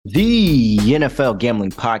The NFL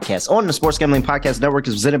Gambling Podcast on the Sports Gambling Podcast Network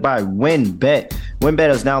is presented by WynnBET. WynnBET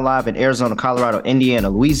is now live in Arizona, Colorado, Indiana,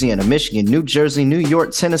 Louisiana, Michigan, New Jersey, New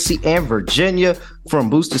York, Tennessee, and Virginia. From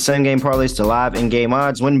boosted same-game parlays to live in-game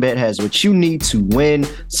odds, WynnBET has what you need to win.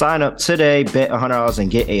 Sign up today, bet $100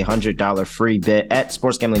 and get a $100 free bet at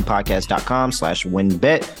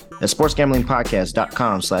sportsgamblingpodcast.com/WynnBET. That's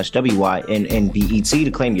sportsgamblingpodcast.com/WYNNBET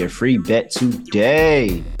to claim your free bet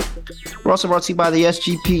today. We're also brought to you by the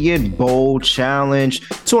SGPN Bowl Challenge.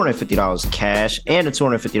 $250 cash and a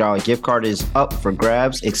 $250 gift card is up for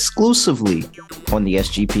grabs exclusively on the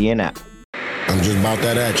SGPN app. I'm just about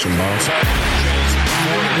that action, boss.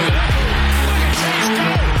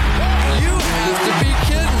 You have to be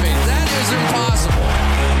kidding me. That is impossible.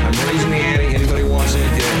 I'm raising the ante. Anybody wants it?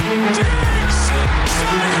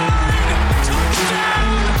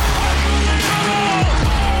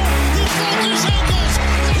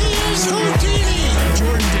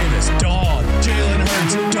 Jordan Davis, dog. Jalen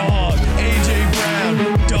Hurts, dog. AJ Brown,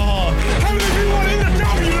 dog. How many people want in the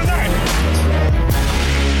W tonight?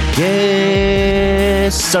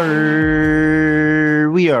 Yes, sir.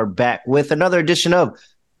 We are back with another edition of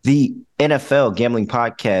the NFL Gambling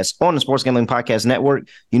Podcast on the Sports Gambling Podcast Network.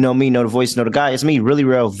 You know me, know the voice, know the guy. It's me, Really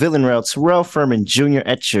Real, Villain Real, Terrell Furman Jr.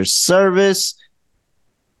 at your service.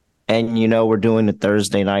 And, you know, we're doing the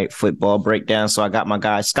Thursday night football breakdown. So I got my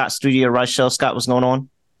guy, Scott Studio Rochelle. Scott, what's going on?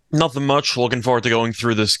 Nothing much. Looking forward to going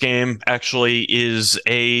through this game. Actually is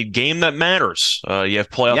a game that matters. You have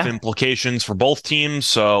playoff implications for both teams.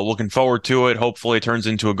 So looking forward to it. Hopefully it turns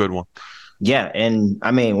into a good one. Yeah, and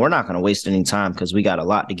I mean, we're not going to waste any time because we got a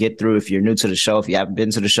lot to get through. If you're new to the show, if you haven't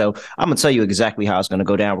been to the show, I'm going to tell you exactly how it's going to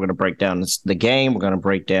go down. We're going to break down the game. We're going to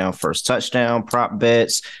break down first touchdown, prop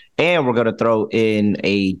bets, and we're going to throw in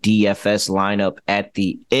a DFS lineup at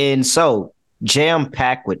the end. So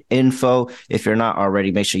jam-packed with info. If you're not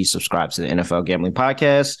already, make sure you subscribe to the NFL Gambling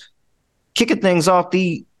Podcast. Kicking things off,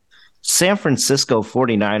 the San Francisco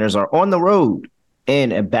 49ers are on the road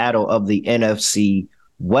in a battle of the NFC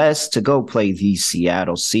West to go play the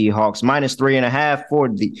Seattle Seahawks. -3.5 for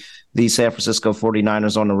the San Francisco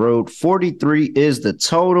 49ers on the road. 43 is the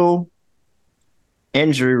total.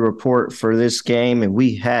 Injury report for this game, and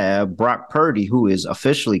we have Brock Purdy, who is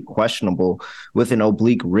officially questionable with an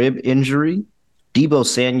oblique rib injury. Deebo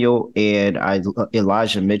Samuel and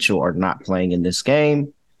Elijah Mitchell are not playing in this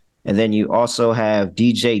game. And then you also have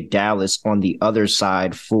DJ Dallas on the other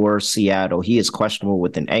side for Seattle. He is questionable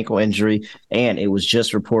with an ankle injury, and it was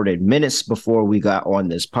just reported minutes before we got on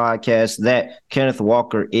this podcast that Kenneth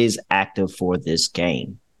Walker is active for this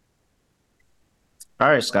game. All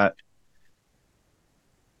right, Scott.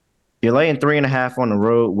 You're laying 3.5 on the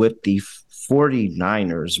road with the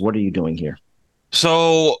 49ers. What are you doing here?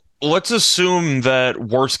 So let's assume that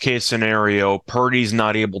worst case scenario, Purdy's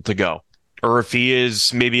not able to go. Or if he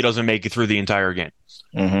is, maybe he doesn't make it through the entire game.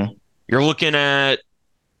 Mm-hmm. You're looking at,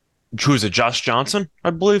 who's it, Josh Johnson, I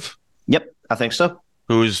believe? Yep, I think so.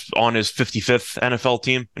 Who's on his 55th NFL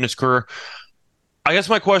team in his career. I guess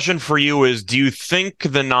my question for you is, do you think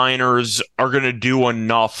the Niners are going to do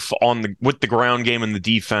enough with the ground game and the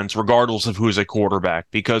defense, regardless of who's a quarterback?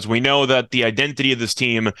 Because we know that the identity of this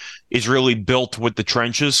team is really built with the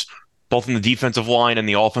trenches, both in the defensive line and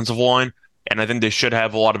the offensive line. And I think they should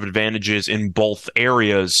have a lot of advantages in both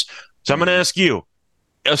areas. So I'm going to ask you,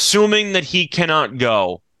 assuming that he cannot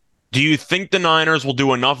go, do you think the Niners will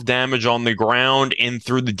do enough damage on the ground and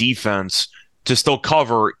through the defense to still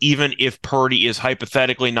cover, even if Purdy is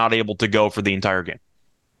hypothetically not able to go for the entire game?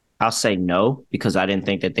 I'll say no, because I didn't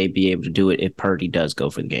think that they'd be able to do it if Purdy does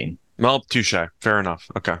go for the game. Well, touche. Fair enough.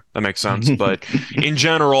 Okay, that makes sense. But in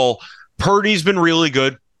general, Purdy's been really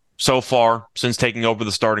good so far since taking over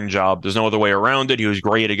the starting job. There's no other way around it. He was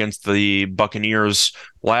great against the Buccaneers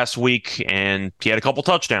last week, and he had a couple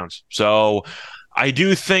touchdowns. So I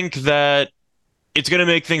do think that it's going to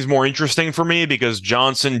make things more interesting for me because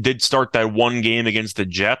Johnson did start that one game against the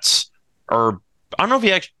Jets. Or I don't know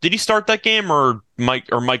if did he start that game or Mike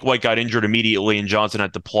White got injured immediately and Johnson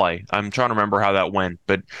had to play. I'm trying to remember how that went.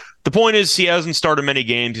 But the point is he hasn't started many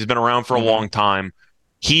games. He's been around for a long time.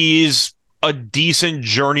 He's a decent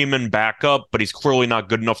journeyman backup, but he's clearly not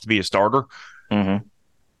good enough to be a starter. Mm-hmm.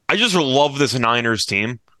 I just love this Niners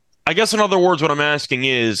team. I guess in other words, what I'm asking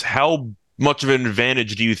is how much of an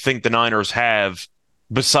advantage do you think the Niners have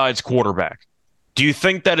besides quarterback? Do you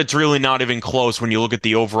think that it's really not even close when you look at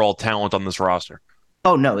the overall talent on this roster?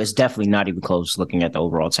 Oh, no, it's definitely not even close looking at the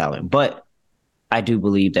overall talent. But I do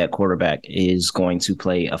believe that quarterback is going to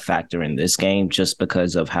play a factor in this game just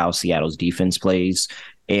because of how Seattle's defense plays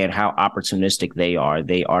and how opportunistic they are.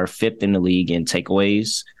 They are fifth in the league in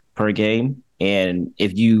takeaways per game, And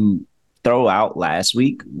if you throw out last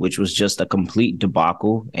week, which was just a complete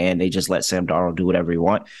debacle, and they just let Sam Darnold do whatever he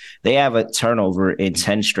want, they have a turnover in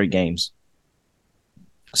 10 straight games.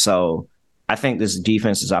 So I think this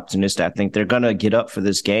defense is optimistic. I think they're going to get up for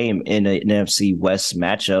this game in an NFC West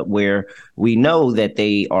matchup where we know that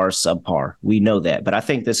they are subpar. We know that. But I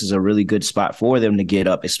think this is a really good spot for them to get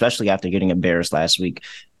up, especially after getting embarrassed last week,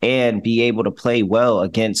 and be able to play well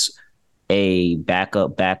against a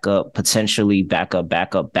potentially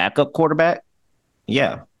backup quarterback.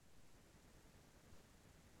 Yeah.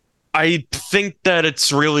 I think that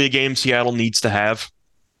it's really a game Seattle needs to have.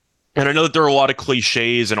 And I know that there are a lot of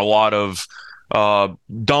cliches and a lot of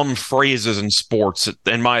dumb phrases in sports,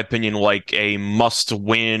 in my opinion, like a must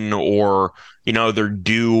win or, they're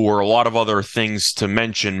due or a lot of other things to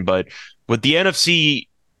mention. But with the NFC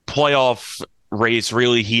playoff race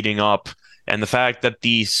really heating up and the fact that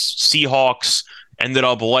the Seahawks ended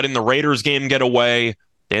up letting the Raiders game get away,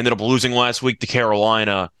 they ended up losing last week to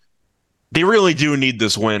Carolina. They really do need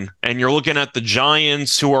this win. And you're looking at the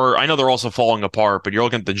Giants, who are, I know they're also falling apart, but you're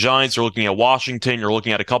looking at the Giants, you're looking at Washington, you're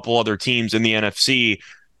looking at a couple other teams in the NFC,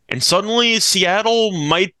 and suddenly Seattle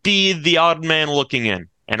might be the odd man looking in.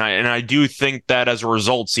 And I do think that as a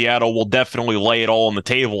result, Seattle will definitely lay it all on the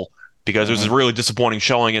table because it was a really disappointing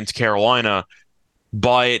showing against Carolina.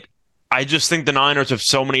 But I just think the Niners have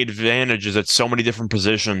so many advantages at so many different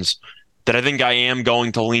positions that I think I am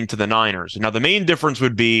going to lean to the Niners. Now, the main difference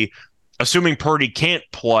would be, assuming Purdy can't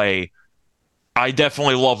play, I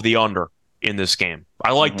definitely love the under in this game.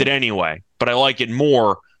 I liked it anyway, but I like it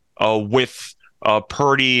more with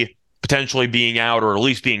Purdy potentially being out or at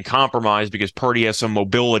least being compromised because Purdy has some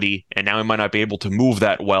mobility and now he might not be able to move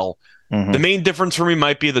that well. The main difference for me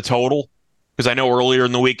might be the total because I know earlier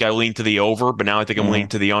in the week I leaned to the over, but now I think I'm leaning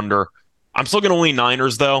to the under. I'm still going to lean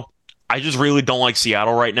Niners, though. I just really don't like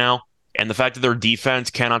Seattle right now, and the fact that their defense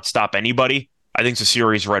cannot stop anybody, I think it's a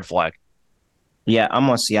serious red flag. Yeah, I'm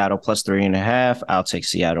on Seattle plus 3.5. I'll take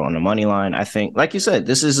Seattle on the money line. I think, like you said,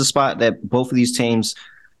 this is a spot that both of these teams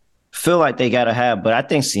feel like they got to have, but I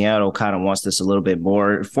think Seattle kind of wants this a little bit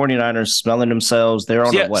more. 49ers smelling themselves. They're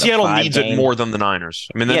on Seattle needs it more than the Niners.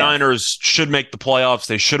 I mean, the Niners should make the playoffs.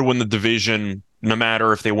 They should win the division no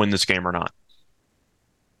matter if they win this game or not.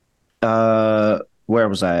 Where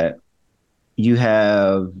was I at? You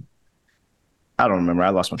have, I don't remember. I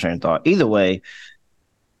lost my train of thought. Either way,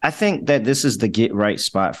 I think that this is the get right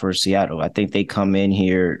spot for Seattle. I think they come in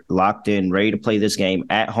here locked in, ready to play this game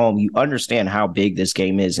at home. You understand how big this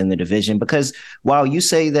game is in the division because while you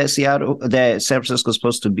say that San Francisco is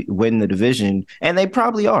supposed to win the division, and they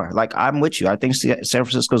probably are. Like, I'm with you. I think San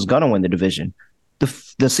Francisco is going to win the division.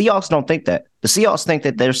 The Seahawks don't think that. The Seahawks think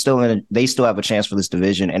that they still have a chance for this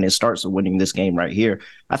division, and it starts with winning this game right here.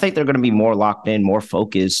 I think they're going to be more locked in, more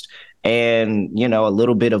focused, and, a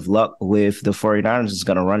little bit of luck with the 49ers is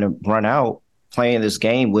going to run out playing this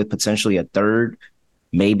game with potentially a third,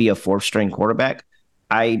 maybe a fourth string quarterback.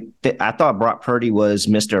 I thought Brock Purdy was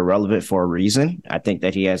Mr. Irrelevant for a reason. I think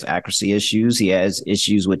that he has accuracy issues. He has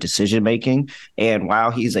issues with decision making. And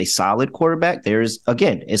while he's a solid quarterback,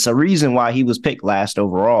 it's a reason why he was picked last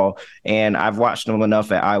overall. And I've watched him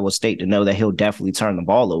enough at Iowa State to know that he'll definitely turn the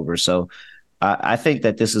ball over. So I think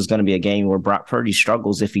that this is going to be a game where Brock Purdy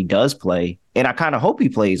struggles if he does play. And I kind of hope he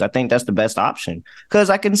plays. I think that's the best option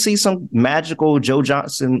because I can see some magical Josh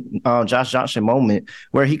Johnson moment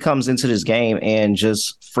where he comes into this game and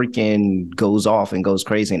just freaking goes off and goes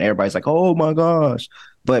crazy. And everybody's like, oh, my gosh.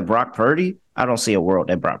 But Brock Purdy, I don't see a world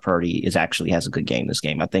that Brock Purdy actually has a good game this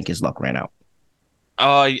game. I think his luck ran out.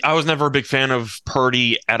 I was never a big fan of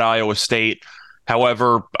Purdy at Iowa State.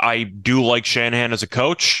 However, I do like Shanahan as a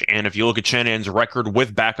coach, and if you look at Shanahan's record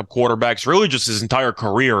with backup quarterbacks, really just his entire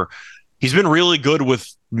career, he's been really good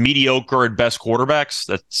with mediocre at best quarterbacks.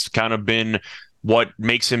 That's kind of been what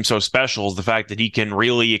makes him so special is the fact that he can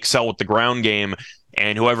really excel with the ground game,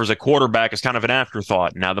 and whoever's a quarterback is kind of an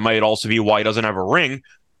afterthought. Now, that might also be why he doesn't have a ring,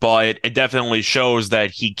 but it definitely shows that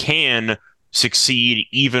he can succeed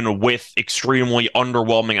even with extremely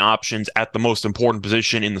underwhelming options at the most important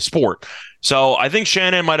position in the sport. So I think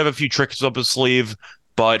Shanahan might have a few tricks up his sleeve,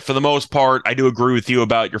 but for the most part, I do agree with you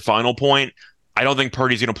about your final point. I don't think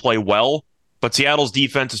Purdy's going to play well, but Seattle's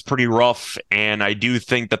defense is pretty rough, and I do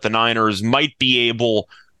think that the Niners might be able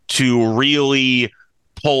to really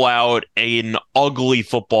pull out an ugly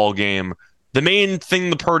football game. The main thing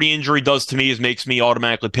the Purdy injury does to me is makes me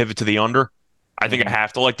automatically pivot to the under. I think I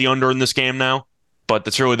have to like the under in this game now, but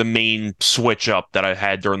that's really the main switch up that I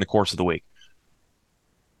had during the course of the week.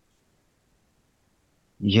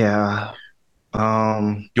 Yeah. You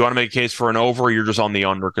want to make a case for an over, or you're just on the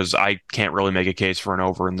under? Because I can't really make a case for an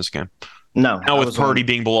over in this game. No, Now I with was Purdy on.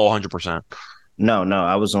 being below 100%. No,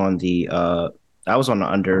 I was on the. I was on the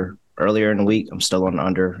under earlier in the week. I'm still on the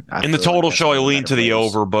under. I In the feel like total that's show, one I of the lean better to the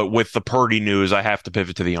plays. over, but with the Purdy news, I have to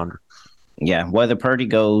pivot to the under. Yeah, whether Purdy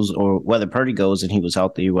goes or whether Purdy goes and he was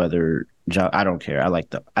healthy, I don't care.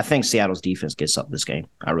 I think Seattle's defense gets up this game.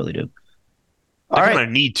 I really do. They All kind right.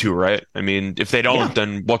 of need to, right? I mean, if they don't, Yeah.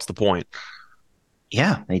 then what's the point?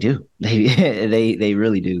 Yeah, they do. They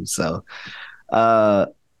really do. So, uh,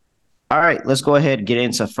 all right, let's go ahead and get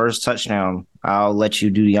into first touchdown. I'll let you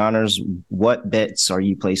do the honors. What bets are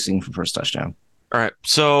you placing for first touchdown? All right.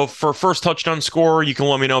 So for first touchdown score, you can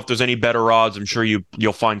let me know if there's any better odds. I'm sure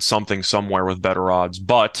you'll find something somewhere with better odds.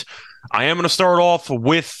 But I am going to start off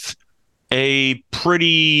with a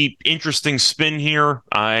pretty interesting spin here.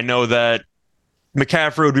 I know that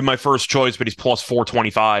McCaffrey would be my first choice, but he's plus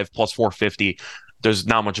 425, plus 450. There's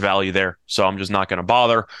not much value there, so I'm just not going to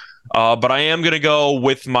bother. But I am going to go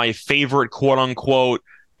with my favorite quote unquote,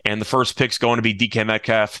 and the first pick's going to be DK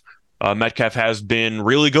Metcalf. Metcalf has been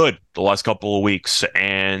really good the last couple of weeks,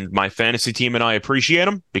 and my fantasy team and I appreciate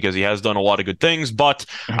him because he has done a lot of good things. But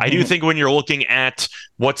I do think when you're looking at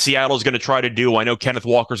what Seattle's going to try to do, I know Kenneth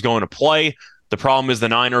Walker's going to play. The problem is the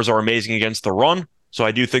Niners are amazing against the run, so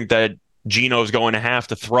I do think that Geno's going to have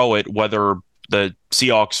to throw it, whether the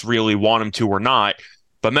Seahawks really want him to or not.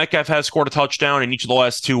 But Metcalf has scored a touchdown in each of the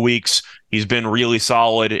last 2 weeks. He's been really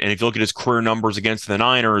solid. And if you look at his career numbers against the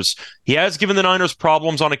Niners, he has given the Niners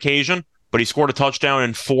problems on occasion, but he scored a touchdown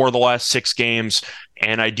in 4 of the last 6 games.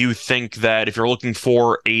 And I do think that if you're looking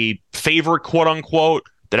for a favorite, quote unquote,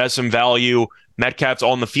 that has some value, Metcalf's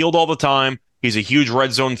on the field all the time. He's a huge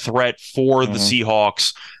red zone threat for the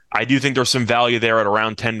Seahawks. I do think there's some value there at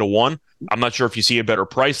around 10-1. I'm not sure if you see a better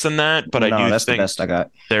price than that, but I do That's think the best I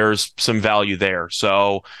got. there's some value there.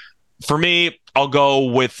 So for me, I'll go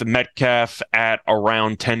with Metcalf at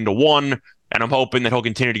around 10-1, and I'm hoping that he'll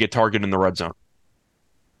continue to get targeted in the red zone.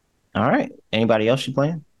 All right. Anybody else you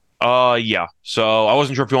playing? Yeah. So I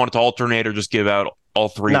wasn't sure if you wanted to alternate or just give out all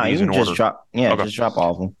three of No, you these in can just order. drop. Yeah, Okay. just drop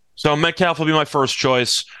all of them. So Metcalf will be my first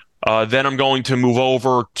choice. Then I'm going to move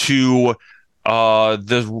over to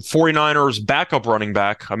the 49ers backup running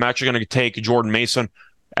back. I'm actually going to take Jordan Mason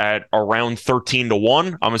at around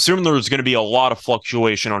 13-1. I'm assuming there's going to be a lot of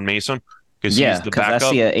fluctuation on Mason because he's the because backup.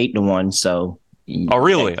 I see a 8-1. So, Oh,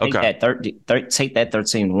 really? Take Okay. Take that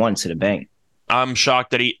 13-1 to the bank. I'm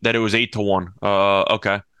shocked that it was 8-1.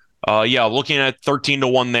 Okay. Yeah, looking at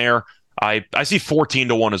 13-1 there. I see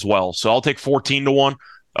 14-1 as well. So I'll take 14-1.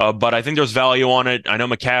 But I think there's value on it. I know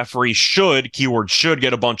McCaffrey should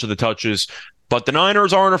get a bunch of the touches, but the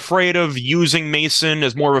Niners aren't afraid of using Mason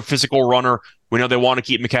as more of a physical runner. We know they want to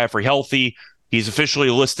keep McCaffrey healthy. He's officially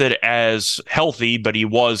listed as healthy, but he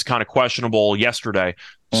was kind of questionable yesterday.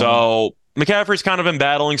 So McCaffrey's kind of been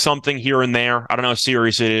battling something here and there. I don't know how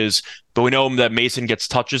serious it is, but we know that Mason gets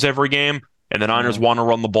touches every game, and the Niners want to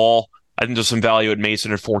run the ball. I think there's some value at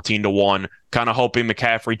Mason at 14-1, kind of hoping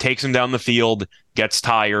McCaffrey takes him down the field, gets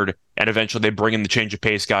tired, and eventually they bring in the change of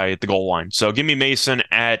pace guy at the goal line. So give me Mason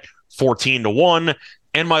at 14-1.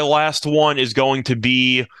 And my last one is going to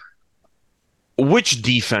be, which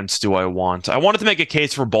defense do I want? I wanted to make a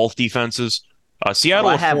case for both defenses. Seattle.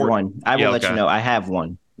 I have one. I will let you know. I have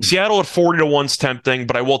one. Seattle at 40-1 is tempting,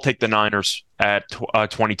 but I will take the Niners at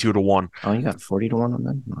 22-1. Oh, you got 40-1 on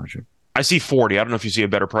that? No, sure. I see 40. I don't know if you see a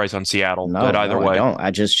better price on Seattle, No, but either way. I don't.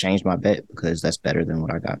 I just changed my bet because that's better than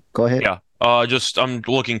what I got. Go ahead. Yeah. I'm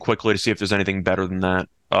looking quickly to see if there's anything better than that.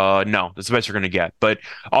 No, that's the best you're going to get. But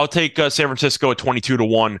I'll take San Francisco at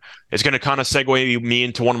 22-1. It's going to kind of segue me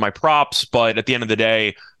into one of my props, but at the end of the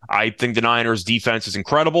day, I think the Niners defense is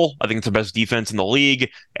incredible. I think it's the best defense in the league.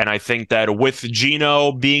 And I think that with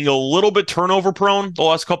Geno being a little bit turnover prone the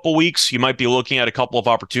last couple of weeks, you might be looking at a couple of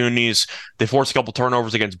opportunities. They forced a couple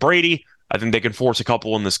turnovers against Brady. I think they can force a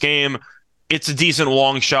couple in this game. It's a decent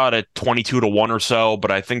long shot at 22-1 or so,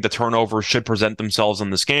 but I think the turnovers should present themselves in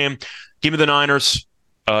this game. Give me the Niners,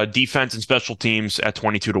 defense and special teams at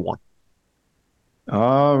 22-1.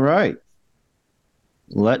 All right.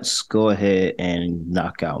 Let's go ahead and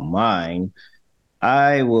knock out mine.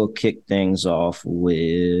 I will kick things off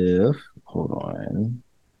with, hold on,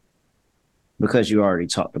 because you already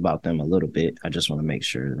talked about them a little bit. I just want to make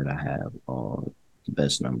sure that I have all the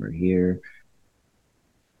best number here.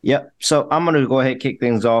 Yep. So I'm going to go ahead and kick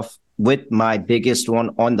things off with my biggest one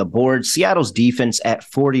on the board. Seattle's defense at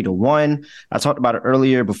 40-1. I talked about it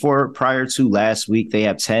earlier. Prior to last week, they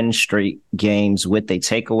have 10 straight games with a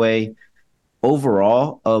takeaway.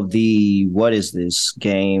 Overall of the, what is this,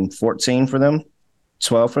 game 14 for them?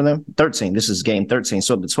 12 for them? 13. This is game 13.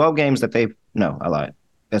 So the 12 games that I lied.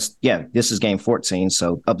 This is game 14.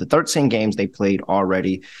 So of the 13 games they played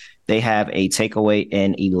already, they have a takeaway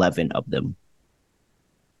in 11 of them.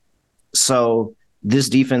 So this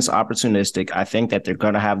defense opportunistic. I think that they're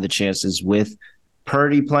going to have the chances with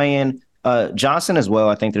Purdy playing. Johnson as well.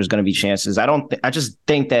 I think there's going to be chances. I just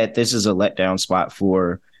think that this is a letdown spot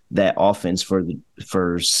for that offense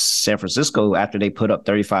for San Francisco after they put up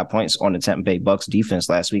 35 points on the Tampa Bay Bucks defense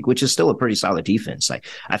last week, which is still a pretty solid defense. Like,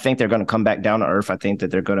 I think they're going to come back down to earth. I think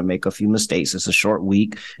that they're going to make a few mistakes. It's a short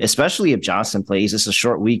week, especially if Johnson plays. It's a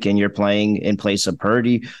short week and you're playing in place of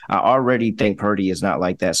Purdy. I already think Purdy is not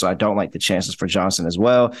like that, so I don't like the chances for Johnson as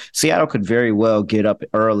well. Seattle could very well get up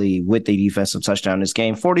early with the defensive touchdown in this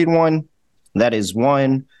game. 40-1. That is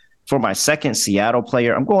one. For my second Seattle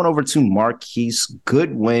player, I'm going over to Marquise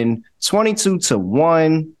Goodwin,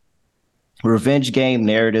 22-1. Revenge game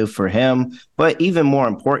narrative for him. But even more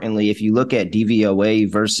importantly, if you look at DVOA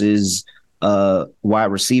versus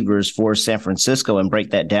wide receivers for San Francisco and break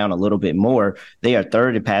that down a little bit more, they are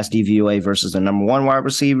third in pass DVOA versus the number one wide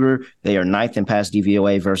receiver. They are ninth in pass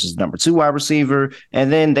DVOA versus the number two wide receiver.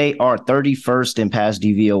 And then they are 31st in pass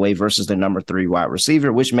DVOA versus the number three wide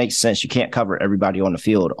receiver, which makes sense. You can't cover everybody on the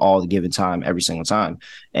field all the given time, every single time.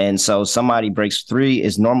 And so somebody breaks three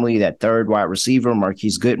is normally that third wide receiver.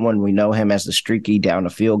 Marquise Goodwin, we know him as the streaky down the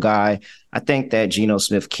field guy. I think that Geno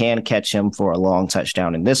Smith can catch him for a long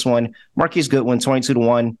touchdown in this one. Marquise Goodwin,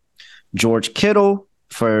 22-1. George Kittle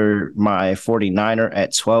for my 49er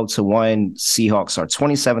at 12-1. Seahawks are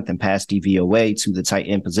 27th in pass DVOA to the tight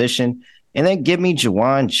end position. And then give me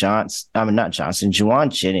Juwan Jennings,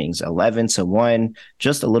 11-1.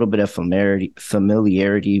 Just a little bit of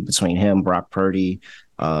familiarity between him, Brock Purdy,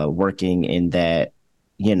 working in that,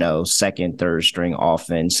 second, third string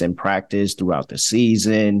offense in practice throughout the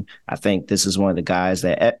season. I think this is one of the guys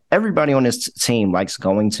that everybody on this team likes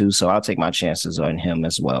going to, so I'll take my chances on him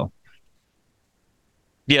as well.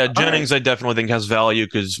 Yeah, Jennings, I definitely think has value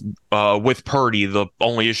because with Purdy, the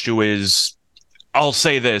only issue is, I'll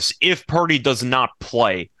say this, if Purdy does not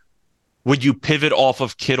play, would you pivot off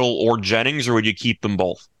of Kittle or Jennings, or would you keep them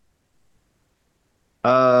both?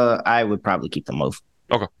 I would probably keep them both.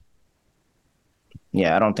 Okay.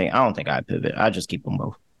 Yeah, I don't think I'd pivot. I just keep them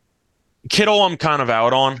both. Kittle, I'm kind of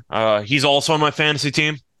out on. He's also on my fantasy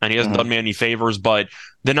team, and he hasn't done me any favors, but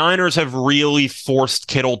the Niners have really forced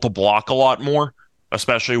Kittle to block a lot more,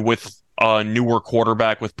 especially with a newer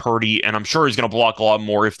quarterback with Purdy, and I'm sure he's going to block a lot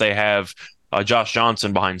more if they have Josh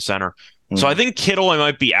Johnson behind center. So I think Kittle I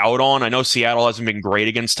might be out on. I know Seattle hasn't been great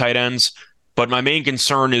against tight ends, but my main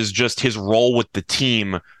concern is just his role with the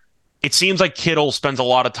team. It seems like Kittle spends a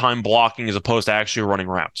lot of time blocking as opposed to actually running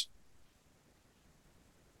routes.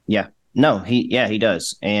 Yeah. No, he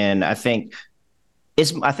does. And I think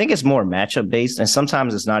it's more matchup based, and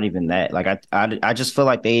sometimes it's not even that. Like I just feel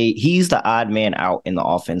like he's the odd man out in the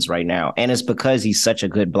offense right now, and it's because he's such a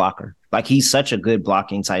good blocker. Like, he's such a good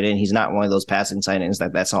blocking tight end. He's not one of those passing tight ends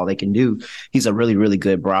that's all they can do. He's a really, really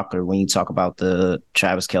good blocker when you talk about the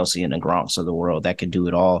Travis Kelce and the Gronks of the world that can do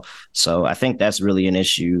it all. So I think that's really an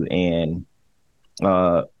issue, and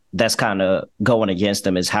that's kind of going against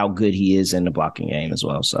him is how good he is in the blocking game as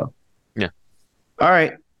well. So yeah. All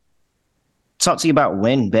right. Talk to you about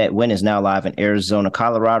WynnBET. Wynn is now live in Arizona,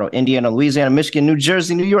 Colorado, Indiana, Louisiana, Michigan, New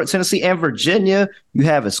Jersey, New York, Tennessee, and Virginia. You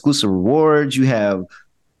have exclusive rewards. You have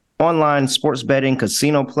online sports betting,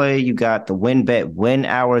 casino play. You got the WynnBET Win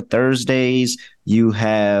Hour Thursdays. You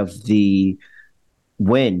have the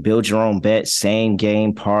Win Build Your Own Bet Same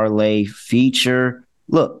Game Parlay feature.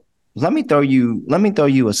 Look, let me throw you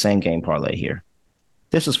a same game parlay here.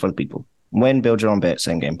 This is for the people. Win Build Your Own Bet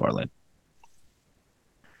Same Game Parlay.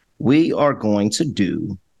 We are going to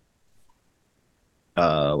do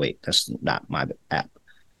wait, that's not my app.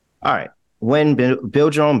 All right.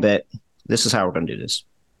 Build Your Own Bet. This is how we're going to do this.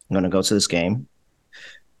 I'm going to go to this game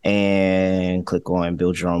and click on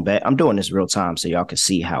Build Your Own Bet. I'm doing this real time so y'all can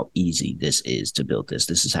see how easy this is to build this.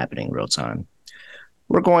 This is happening real time.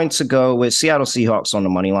 We're going to go with Seattle Seahawks on the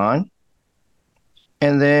money line.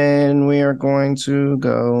 And then we are going to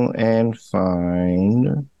go and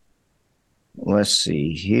find, let's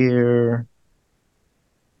see here.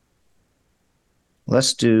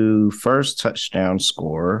 Let's do first touchdown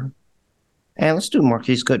score. And let's do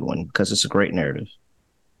Marquise Goodwin because it's a great narrative.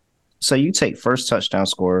 So you take first touchdown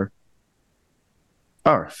score.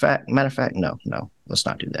 Matter of fact, no, let's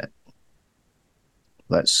not do that.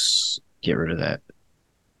 Let's get rid of that.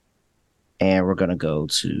 And we're going to go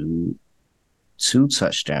to 2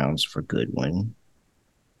 touchdowns for Goodwin.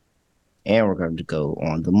 And we're going to go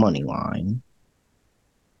on the money line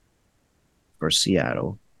for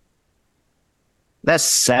Seattle. That's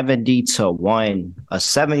 70-1. A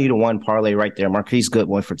 70-1 parlay right there. Marquise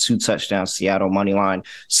Goodwin for 2 touchdowns, Seattle money line.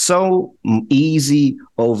 So easy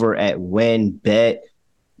over at WinBet.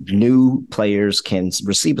 New players can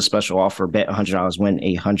receive a special offer. Bet $100, win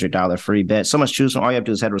a $100 free bet. So much to choose from. All you have to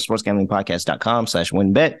do is head to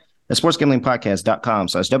sportsgamblingpodcast.com/winbet. That's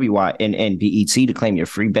sportsgamblingpodcast.com/WYNNBET to claim your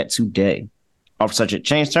free bet today. Offer subject to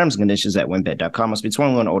change, terms and conditions at winbet.com. Must be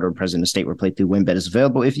 21 or older, present in the state where playthrough WinBet is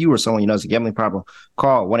available. If you or someone you know has a gambling problem,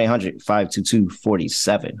 call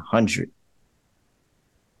 1-800-522-4700.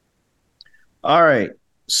 All right,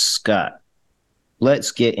 Scott. Let's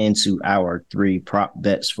get into our 3 prop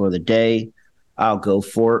bets for the day. I'll go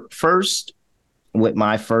for first with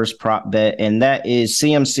my first prop bet, and that is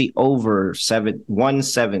CMC over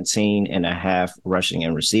 117.5 rushing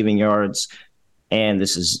and receiving yards. And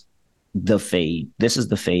this is the fade. This is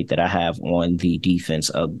the fade that I have on the defense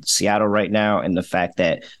of Seattle right now, and the fact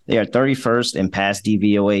that they are 31st in pass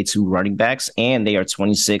DVOA to running backs, and they are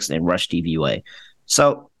 26th in rush DVOA.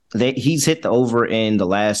 So he's hit the over in the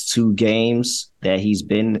last 2 games that he's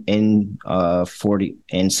been in 40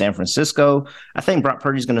 in San Francisco. I think Brock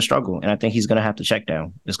Purdy's going to struggle, and I think he's going to have to check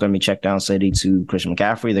down. It's going to be check down city to Christian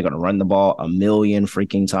McCaffrey. They're going to run the ball a million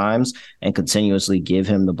freaking times and continuously give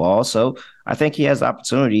him the ball. So I think he has the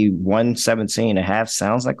opportunity. 117.5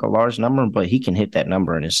 sounds like a large number, but he can hit that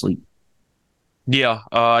number in his sleep. Yeah,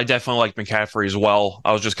 I definitely like McCaffrey as well.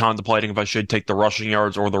 I was just contemplating if I should take the rushing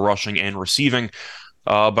yards or the rushing and receiving.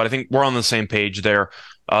 But I think we're on the same page there.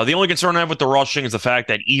 The only concern I have with the rushing is the fact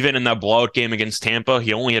that even in that blowout game against Tampa,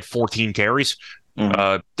 he only had 14 carries.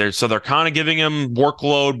 So they're kind of giving him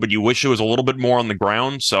workload, but you wish it was a little bit more on the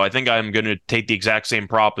ground. So I think I'm going to take the exact same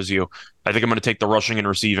prop as you. I think I'm going to take the rushing and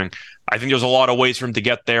receiving. I think there's a lot of ways for him to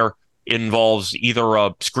get there. It involves either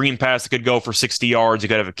a screen pass that could go for 60 yards. You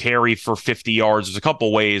could have a carry for 50 yards. There's a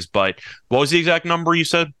couple ways, but what was the exact number you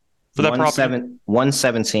said for that prop?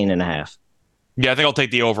 117.5. Yeah, I think I'll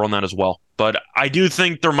take the over on that as well. But I do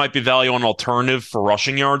think there might be value on an alternative for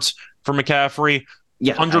rushing yards for McCaffrey.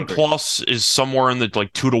 Yeah, 100 plus is somewhere in the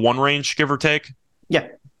 2-1 range, give or take. Yeah.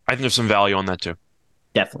 I think there's some value on that too.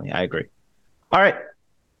 Definitely. I agree. All right.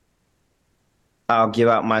 I'll give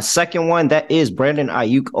out my second one. That is Brandon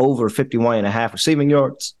Ayuk over 51.5 receiving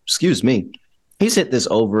yards. Excuse me. He's hit this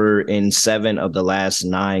over in 7 of the last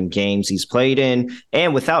 9 games he's played in.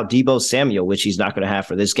 And without Deebo Samuel, which he's not going to have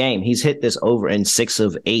for this game, he's hit this over in 6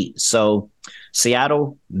 of 8. So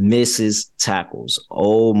Seattle misses tackles.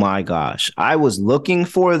 Oh, my gosh. I was looking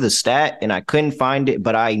for the stat, and I couldn't find it,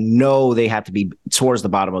 but I know they have to be towards the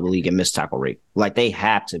bottom of the league in missed tackle rate. Like, they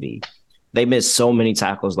have to be. They missed so many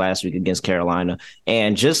tackles last week against Carolina.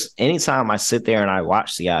 And just anytime I sit there and I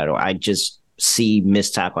watch Seattle, I just see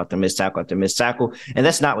missed tackle after missed tackle after missed tackle. And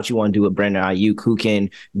that's not what you want to do with Brandon Ayuk, who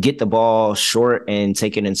can get the ball short and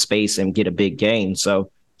take it in space and get a big gain.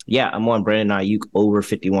 So, yeah, I'm on Brandon Ayuk over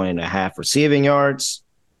 51.5 receiving yards.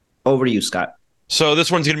 Over to you, Scott. So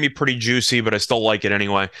this one's going to be pretty juicy, but I still like it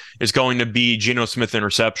anyway. It's going to be Geno Smith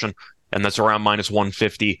interception, and that's around minus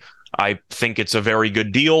 150. I think it's a very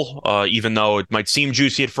good deal, even though it might seem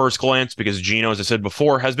juicy at first glance, because Geno, as I said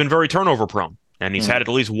before, has been very turnover prone. And he's had at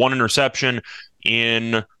least 1 interception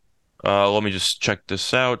in, let me just check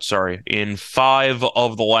this out. Sorry. In 5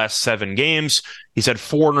 of the last 7 games. He's had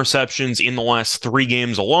 4 interceptions in the last 3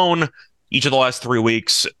 games alone, each of the last 3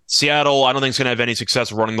 weeks. Seattle, I don't think is going to have any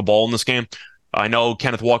success running the ball in this game. I know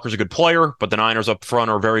Kenneth Walker's a good player, but the Niners up front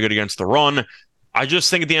are very good against the run. I just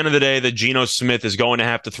think at the end of the day that Geno Smith is going to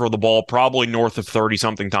have to throw the ball probably north of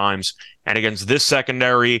 30-something times. And against this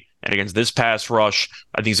secondary and against this pass rush,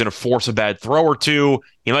 I think he's going to force a bad throw or two.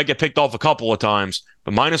 He might get picked off a couple of times.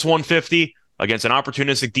 But minus 150 against an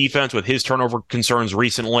opportunistic defense with his turnover concerns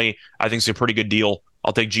recently, I think it's a pretty good deal.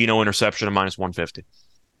 I'll take Geno interception at minus 150.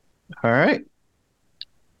 All right.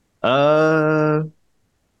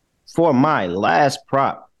 For my last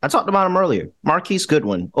prop, I talked about him earlier. Marquise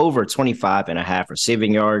Goodwin, over 25.5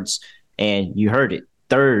 receiving yards. And you heard it.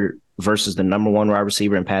 3rd versus the number 1 wide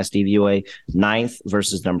receiver in pass DVOA. 9th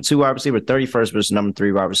versus number 2 wide receiver. 31st versus number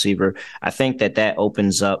 3 wide receiver. I think that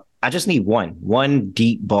opens up. I just need one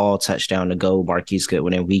deep ball touchdown to go Marquise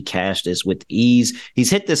Goodwin, and we cash this with ease.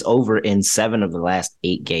 He's hit this over in 7 of the last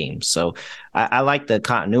 8 games. So I like the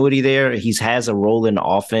continuity there. He has a role in the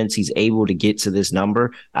offense. He's able to get to this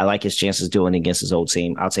number. I like his chances doing it against his old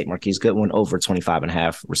team. I'll take Marquise Goodwin over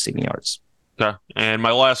 25.5 receiving yards. Okay. And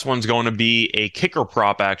my last one's going to be a kicker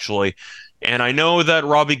prop, actually. And I know that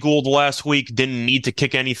Robbie Gould last week didn't need to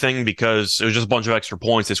kick anything because it was just a bunch of extra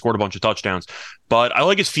points. They scored a bunch of touchdowns. But I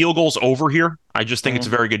like his field goals over here. I just think it's a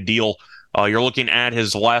very good deal. You're looking at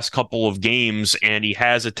his last couple of games, and he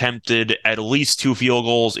has attempted at least 2 field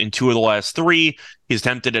goals in 2 of the last 3. He's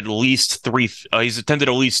attempted at least 3. He's attempted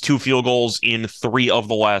at least 2 field goals in 3 of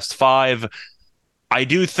the last 5. I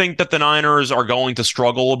do think that the Niners are going to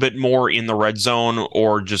struggle a bit more in the red zone,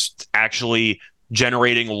 or just actually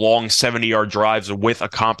generating long 70-yard drives with a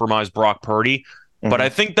compromised Brock Purdy. Mm-hmm. But I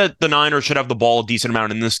think that the Niners should have the ball a decent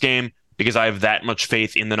amount in this game because I have that much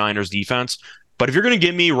faith in the Niners defense. But if you're going to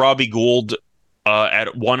give me Robbie Gould at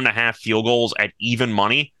 1.5 field goals at even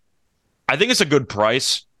money, I think it's a good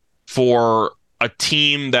price for a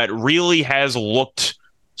team that really has looked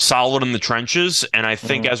solid in the trenches. And I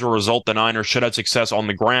think as a result, the Niners should have success on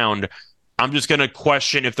the ground. I'm just going to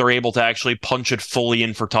question if they're able to actually punch it fully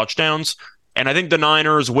in for touchdowns. And I think the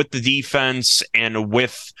Niners, with the defense and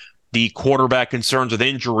with the quarterback concerns with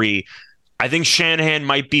injury, I think Shanahan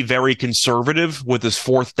might be very conservative with his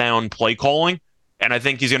 4th down play calling. And I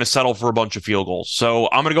think he's going to settle for a bunch of field goals. So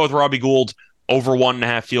I'm going to go with Robbie Gould over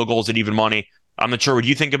 1.5 field goals at even money. I'm not sure what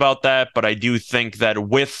you think about that, but I do think that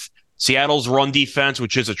with Seattle's run defense,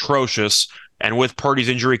 which is atrocious, and with Purdy's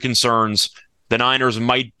injury concerns, the Niners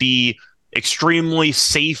might be extremely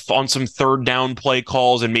safe on some 3rd down play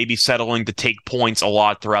calls and maybe settling to take points a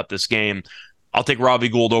lot throughout this game. I'll take Robbie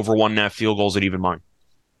Gould over 1.5 field goals at even money.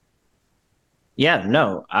 Yeah,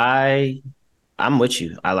 no, I'm with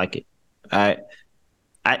you. I like it.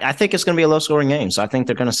 I think it's going to be a low-scoring game, so I think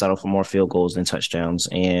they're going to settle for more field goals than touchdowns.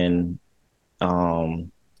 And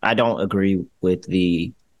I don't agree with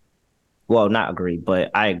not agree,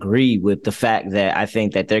 but I agree with the fact that I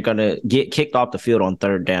think that they're going to get kicked off the field on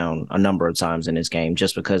 3rd down a number of times in this game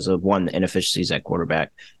just because of, one, the inefficiencies at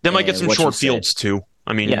quarterback. They might get some short fields, too.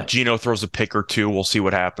 I mean, Geno throws a pick or 2. We'll see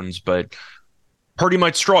what happens, but Purdy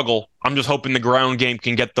might struggle. I'm just hoping the ground game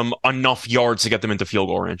can get them enough yards to get them into field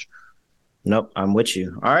goal range. Nope, I'm with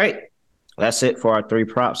you. All right, that's it for our 3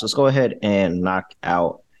 props. Let's go ahead and knock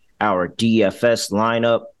out our DFS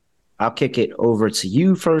lineup. I'll kick it over to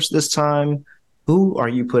you first this time. Who are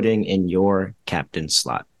you putting in your captain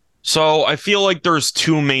slot? So I feel like there's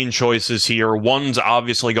 2 main choices here. One's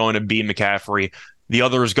obviously going to be McCaffrey. The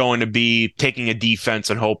other is going to be taking a defense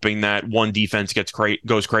and hoping that one defense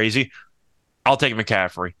goes crazy. I'll take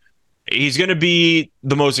McCaffrey. He's going to be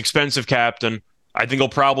the most expensive captain. I think he'll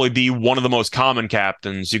probably be one of the most common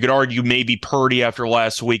captains. You could argue maybe Purdy after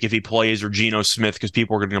last week if he plays, or Geno Smith because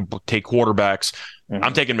people are going to take quarterbacks. Mm-hmm.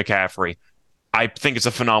 I'm taking McCaffrey. I think it's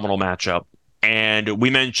a phenomenal matchup. And we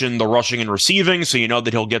mentioned the rushing and receiving, so you know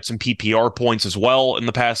that he'll get some PPR points as well in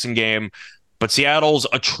the passing game. But Seattle's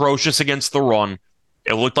atrocious against the run.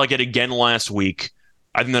 It looked like it again last week.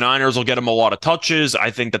 I think the Niners will get him a lot of touches.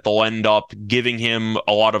 I think that they'll end up giving him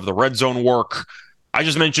a lot of the red zone work. I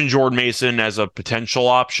just mentioned Jordan Mason as a potential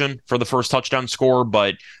option for the first touchdown score,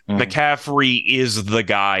 but McCaffrey is the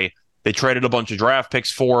guy. They traded a bunch of draft picks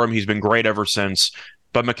for him. He's been great ever since.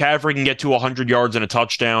 But McCaffrey can get to 100 yards and a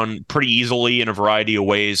touchdown pretty easily in a variety of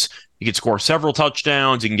ways. He can score several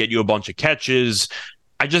touchdowns. He can get you a bunch of catches.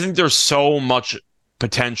 I just think there's so much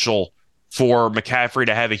potential for McCaffrey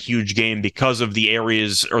to have a huge game because of the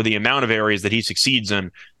areas or the amount of areas that he succeeds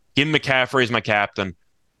in. Give McCaffrey as my captain.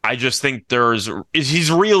 I just think he's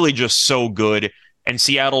really just so good, and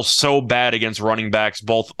Seattle's so bad against running backs,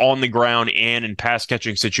 both on the ground and in pass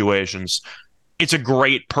catching situations. It's it's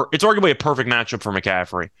arguably a perfect matchup for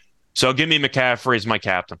McCaffrey. So give me McCaffrey as my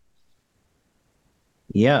captain.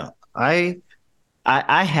 Yeah, I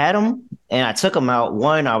had him and I took him out.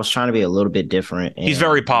 One, I was trying to be a little bit different. And, he's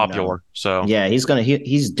very popular, so yeah, he's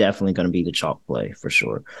definitely gonna be the chalk play for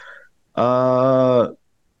sure. For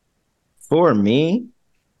me,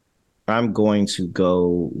 I'm going to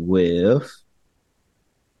go with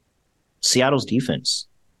Seattle's defense.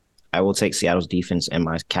 I will take Seattle's defense in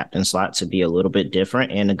my captain slot to be a little bit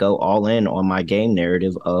different and to go all in on my game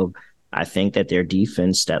narrative of I think that their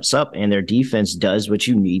defense steps up and their defense does what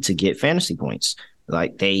you need to get fantasy points.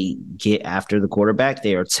 Like they get after the quarterback.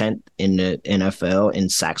 They are 10th in the NFL in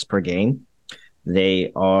sacks per game.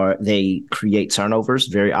 They create turnovers,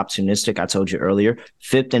 very opportunistic. I told you earlier,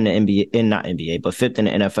 5th in the NBA, not NBA, but 5th in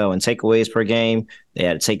the NFL in takeaways per game. They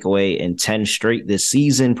had a takeaway in 10 straight this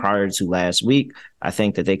season prior to last week. I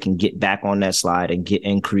think that they can get back on that slide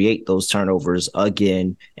and create those turnovers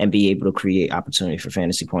again and be able to create opportunity for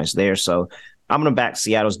fantasy points there. So I'm going to back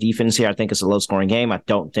Seattle's defense here. I think it's a low scoring game. I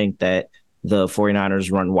don't think that the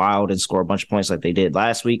 49ers run wild and score a bunch of points like they did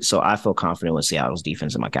last week. So I feel confident with Seattle's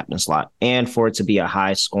defense in my captain slot and for it to be a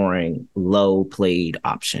high scoring, low played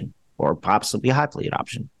option or possibly a high played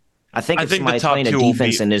option. I think somebody playing a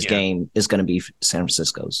defense in this game is going to be San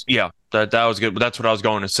Francisco's. Yeah, that was good. That's what I was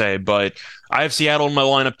going to say. But I have Seattle in my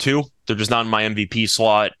lineup too. They're just not in my MVP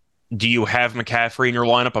slot. Do you have McCaffrey in your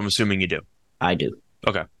lineup? I'm assuming you do. I do.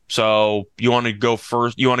 Okay. So you want to go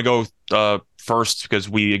first? You want to go first because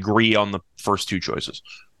we agree on the first two choices.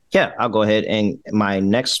 Yeah, I'll go ahead. And my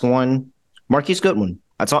next one, Marquise Goodwin.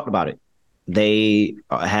 I talked about it. They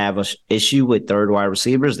have an issue with third wide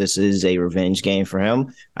receivers. This is a revenge game for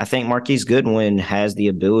him. I think Marquise Goodwin has the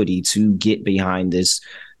ability to get behind this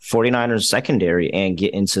 49ers secondary and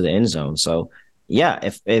get into the end zone. So, yeah,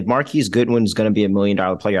 if Marquise Goodwin is going to be $1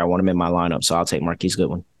 million player, I want him in my lineup. So I'll take Marquise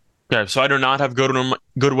Goodwin. Okay, so I do not have Goodwin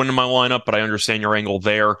in my lineup, but I understand your angle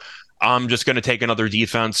there. I'm just going to take another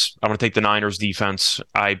defense. I'm going to take the Niners defense.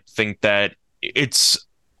 I think that it's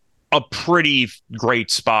a pretty great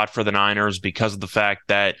spot for the Niners because of the fact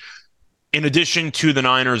that in addition to the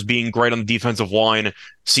Niners being great on the defensive line,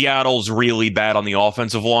 Seattle's really bad on the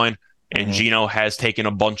offensive line. And Geno has taken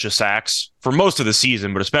a bunch of sacks for most of the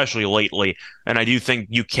season, but especially lately. And I do think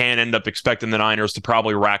you can end up expecting the Niners to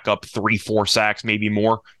probably rack up 3-4 sacks, maybe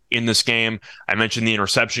more in this game. I mentioned the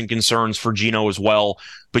interception concerns for Geno as well.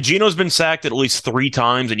 But Geno's been sacked at least 3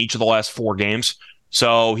 times in each of the last 4 games.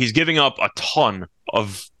 So he's giving up a ton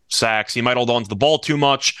of sacks. He might hold on to the ball too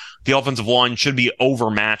much. The offensive line should be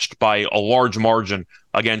overmatched by a large margin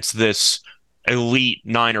against this elite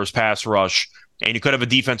Niners pass rush. And you could have a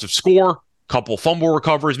defensive score, a couple fumble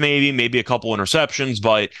recoveries maybe a couple interceptions.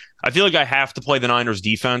 But I feel like I have to play the Niners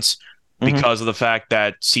defense because of the fact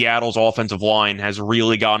that Seattle's offensive line has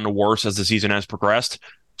really gotten worse as the season has progressed.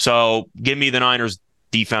 So give me the Niners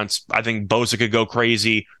defense. I think Bosa could go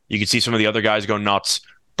crazy. You could see some of the other guys go nuts.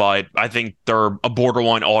 But I think they're a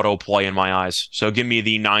borderline auto play in my eyes. So give me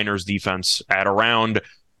the Niners defense at around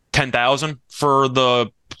 10,000 for the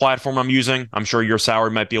platform I'm using. I'm sure your salary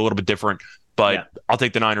might be a little bit different, but I'll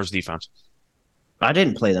take the Niners defense. I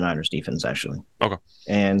didn't play the Niners defense, actually. Okay.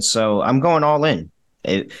 And so I'm going all in.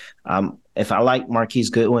 If I like Marquise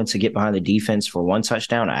Goodwin to get behind the defense for 1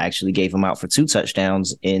 touchdown, I actually gave him out for 2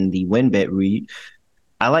 touchdowns in the win bet read.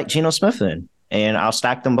 I like Geno Smith then. And I'll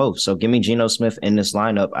stack them both. So give me Geno Smith in this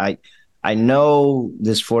lineup. I know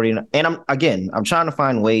this 49, and I'm trying to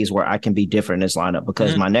find ways where I can be different in this lineup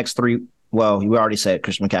because my next 3, well, you already said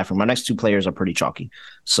Christian McCaffrey. My next 2 players are pretty chalky.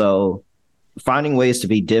 So finding ways to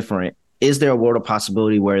be different. Is there a world of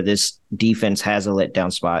possibility where this defense has a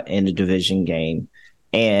letdown spot in the division game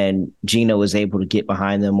and Geno is able to get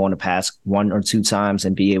behind them on the pass 1 or 2 times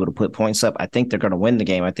and be able to put points up? I think they're going to win the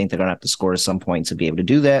game. I think they're going to have to score at some point to be able to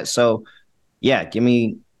do that. So yeah, give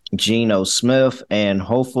me Geno Smith, and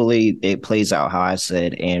hopefully it plays out how I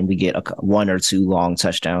said, and we get 1 or 2 long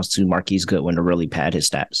touchdowns to Marquise Goodwin to really pad his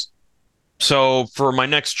stats. So for my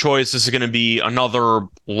next choice, this is going to be another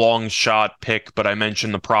long shot pick, but I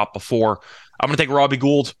mentioned the prop before. I'm going to take Robbie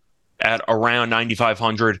Gould at around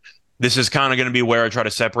 9,500. This is kind of going to be where I try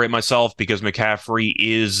to separate myself because McCaffrey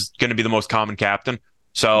is going to be the most common captain.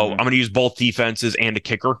 So I'm going to use both defenses and a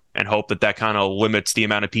kicker and hope that kind of limits the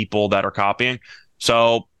amount of people that are copying.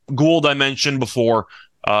 So Gould, I mentioned before,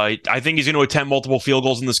 I think he's going to attempt multiple field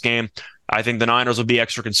goals in this game. I think the Niners will be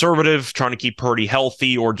extra conservative, trying to keep Purdy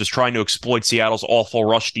healthy or just trying to exploit Seattle's awful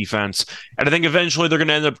rush defense. And I think eventually they're going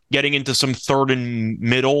to end up getting into some third and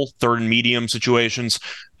medium situations,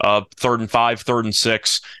 3rd and 5, 3rd and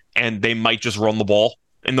 6, and they might just run the ball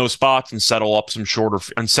in those spots and settle on some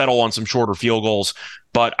shorter field goals.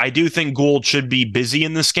 But I do think Gould should be busy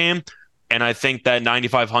in this game. And I think that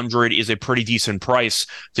 9,500 is a pretty decent price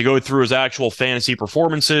to go through his actual fantasy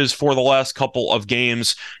performances for the last couple of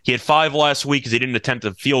games. He had 5 last week because he didn't attempt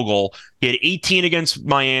a field goal. He had 18 against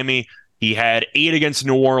Miami. He had 8 against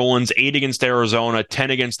New Orleans, 8 against Arizona,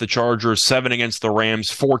 10 against the Chargers, 7 against the Rams,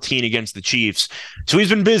 14 against the Chiefs. So he's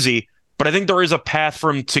been busy, but I think there is a path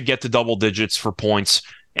for him to get to double digits for points.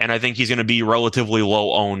 And I think he's going to be relatively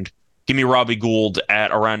low owned. Give me Robbie Gould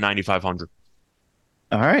at around 9,500.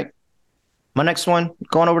 All right. My next one,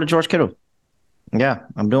 going over to George Kittle. Yeah,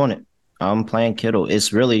 I'm doing it. I'm playing Kittle.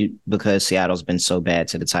 It's really because Seattle's been so bad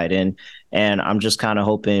to the tight end. And I'm just kind of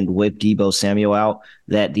hoping with Deebo Samuel out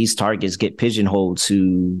that these targets get pigeonholed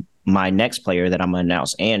to my next player that I'm going to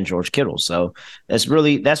announce and George Kittle. So that's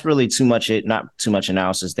really not too much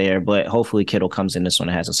analysis there, but hopefully Kittle comes in this one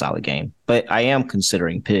and has a solid game. But I am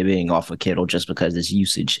considering pivoting off of Kittle just because his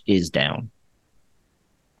usage is down.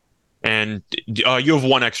 And you have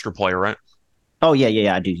one extra player, right? Oh,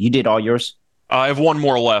 yeah, I do. You did all yours? I have one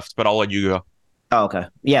more left, but I'll let you go. Oh, okay.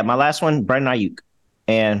 Yeah, my last one, Brandon Ayuk.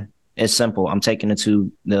 And It's simple. I'm taking it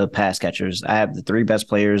to the pass catchers. I have the 3 best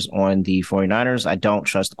players on the 49ers. I don't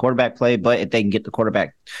trust the quarterback play, but if they can get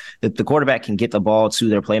if the quarterback can get the ball to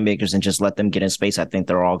their playmakers and just let them get in space, I think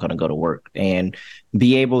they're all going to go to work and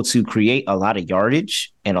be able to create a lot of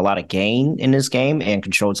yardage and a lot of gain in this game and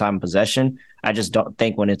control time and possession. I just don't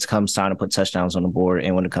think when it comes time to put touchdowns on the board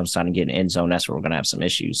and when it comes time to get in end zone, that's where we're going to have some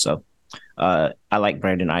issues. So I like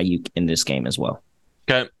Brandon Ayuk in this game as well.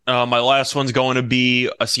 Okay. My last one's going to be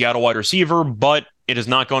a Seattle wide receiver, but it is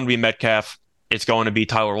not going to be Metcalf. It's going to be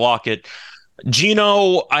Tyler Lockett.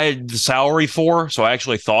 Geno, I had the salary for, so I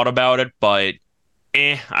actually thought about it, but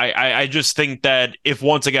I just think that if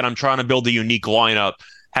once again I'm trying to build a unique lineup,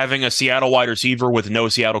 having a Seattle wide receiver with no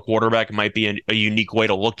Seattle quarterback might be a unique way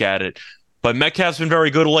to look at it. But Metcalf's been very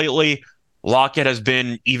good lately. Lockett has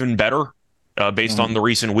been even better based on the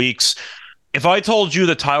recent weeks. If I told you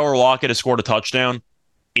that Tyler Lockett has scored a touchdown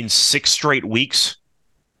in 6 straight weeks,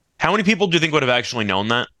 how many people do you think would have actually known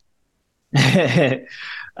that?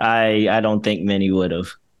 I don't think many would have.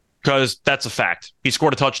 Because that's a fact. He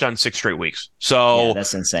scored a touchdown in 6 straight weeks. So yeah,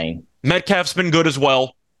 that's insane. Metcalf's been good as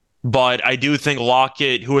well, but I do think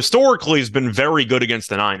Lockett, who historically has been very good against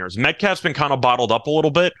the Niners, Metcalf's been kind of bottled up a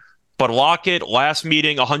little bit, but Lockett, last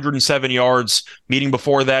meeting, 107 yards. Meeting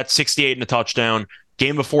before that, 68 and a touchdown.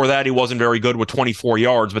 Game before that, he wasn't very good with 24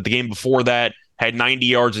 yards, but the game before that had 90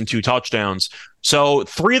 yards and 2 touchdowns. So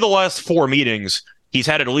 3 of the last 4 meetings, he's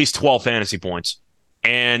had at least 12 fantasy points.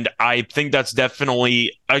 And I think that's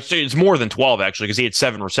definitely, actually, it's more than 12, actually, because he had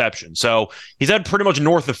 7 receptions. So he's had pretty much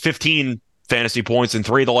north of 15 fantasy points in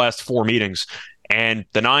 3 of the last 4 meetings. And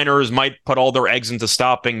the Niners might put all their eggs into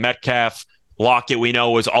stopping Metcalf. Lockett, we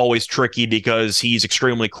know, is always tricky because he's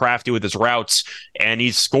extremely crafty with his routes, and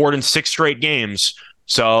he's scored in 6 straight games.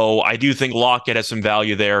 So I do think Lockett has some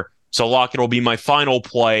value there. So Lockett will be my final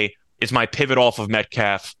play. It's my pivot off of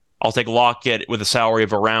Metcalf. I'll take Lockett with a salary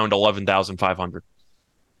of around $11,500.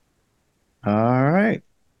 All right.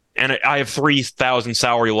 And I have 3,000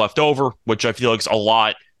 salary left over, which I feel like is a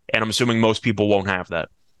lot, and I'm assuming most people won't have that.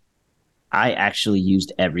 I actually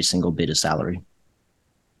used every single bit of salary.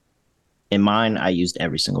 In mine, I used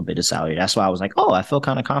every single bit of salary. That's why I was like, oh, I feel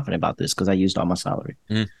kind of confident about this because I used all my salary.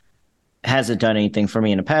 Hasn't done anything for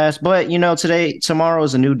me in the past, but tomorrow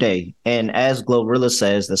is a new day. And as Glorilla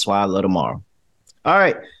says, that's why I love tomorrow. All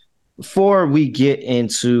right. Before we get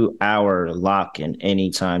into our lock and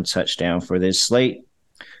anytime touchdown for this slate,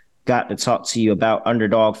 got to talk to you about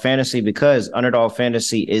Underdog Fantasy because Underdog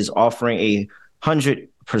Fantasy is offering a 100%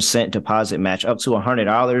 deposit match up to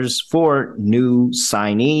 $100 for new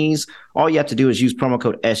signees. All you have to do is use promo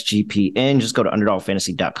code SGPN. Just go to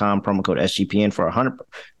underdogfantasy.com, promo code SGPN for a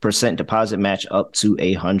 100% deposit match up to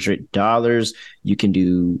 $100. You can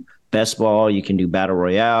do best ball, you can do battle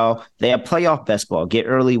royale. They have playoff best ball. Get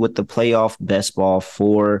early with the playoff best ball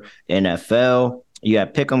for NFL. You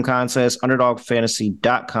have pick'em contests,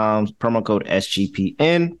 underdogfantasy.com, promo code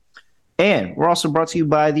SGPN. And we're also brought to you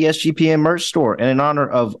by the SGPN merch store. And in honor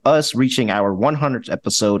of us reaching our 100th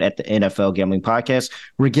episode at the NFL Gambling Podcast,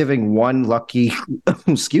 we're giving one lucky,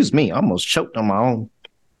 excuse me, I almost choked on my own.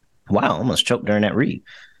 Wow, almost choked during that read.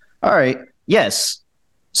 All right. Yes.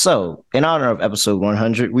 So in honor of episode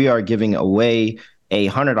 100, we are giving away a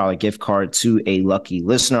 $100 gift card to a lucky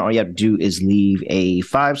listener. All you have to do is leave a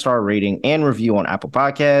 5-star rating and review on Apple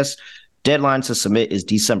Podcasts. Deadline to submit is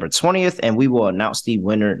December 20th, and we will announce the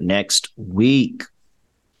winner next week.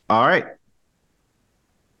 All right.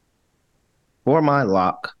 For my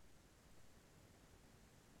lock,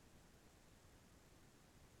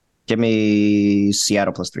 give me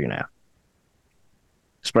Seattle plus 3.5.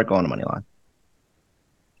 Sprinkle on the money line.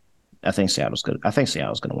 I think Seattle's good. I think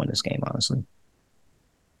Seattle's going to win this game, honestly.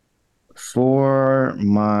 For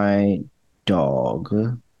my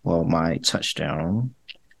my touchdown,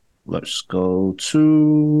 let's go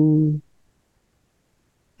to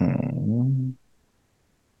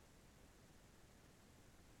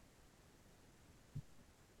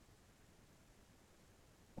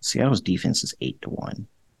Seattle's defense is 8-1.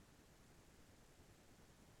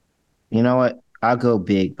 You know what? I'll go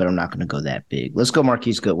big, but I'm not going to go that big. Let's go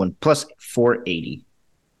Marquise Goodwin plus 480.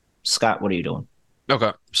 Scott, what are you doing?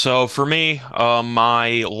 Okay, so for me,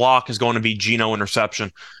 my lock is going to be Geno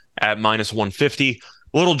interception at minus 150.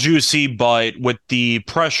 A little juicy, but with the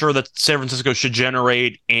pressure that San Francisco should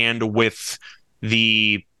generate and with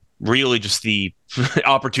the really just the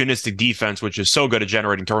opportunistic defense, which is so good at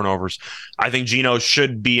generating turnovers, I think Geno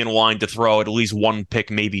should be in line to throw at least 1 pick,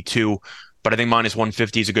 maybe 2. But I think minus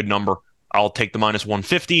 150 is a good number. I'll take the minus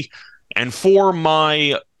 150. And for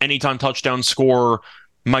my anytime touchdown score,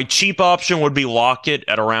 my cheap option would be Lockett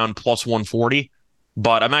at around plus 140.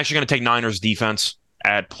 but I'm actually going to take Niners defense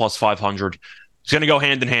at plus 500. It's going to go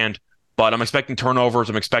hand in hand, but I'm expecting turnovers.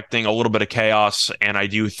 I'm expecting a little bit of chaos, and I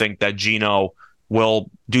do think that Geno will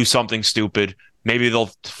do something stupid. Maybe they'll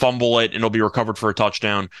fumble it and it'll be recovered for a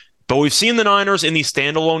touchdown. But we've seen the Niners in these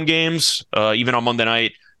standalone games, even on Monday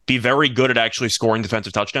night, be very good at actually scoring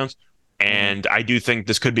defensive touchdowns. And I do think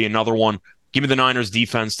this could be another one. Give me the Niners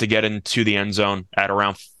defense to get into the end zone at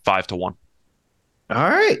around 5-1. All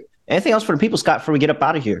right. Anything else for the people, Scott, before we get up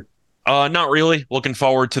out of here? Not really. Looking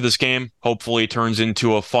forward to this game. Hopefully it turns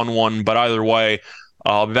into a fun one. But either way,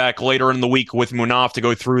 I'll be back later in the week with Munaf to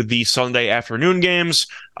go through the Sunday afternoon games.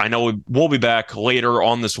 I know we'll be back later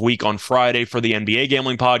on this week on Friday for the NBA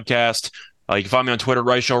Gambling Podcast. You can find me on Twitter,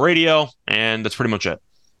 Rice Show Radio, and that's pretty much it.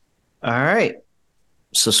 All right.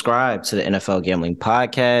 Subscribe to the NFL Gambling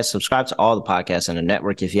Podcast. Subscribe to all the podcasts in the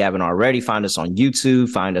network if you haven't already. Find us on YouTube.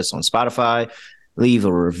 Find us on Spotify. Leave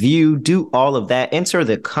a review. Do all of that. Enter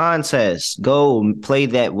the contest. Go play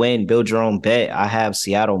that win. Build your own bet. I have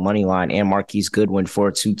Seattle Moneyline and Marquise Goodwin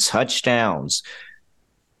for 2 touchdowns.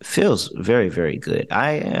 Feels very, very good.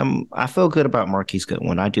 I feel good about Marquise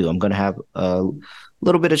Goodwin. I do. I'm going to have a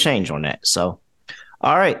little bit of change on that. So,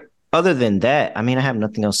 all right. Other than that, I have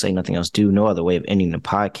nothing else to say, nothing else do. No other way of ending the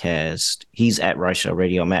podcast. He's at Rice Show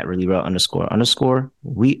Radio. I'm at ___.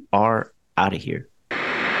 We are out of here.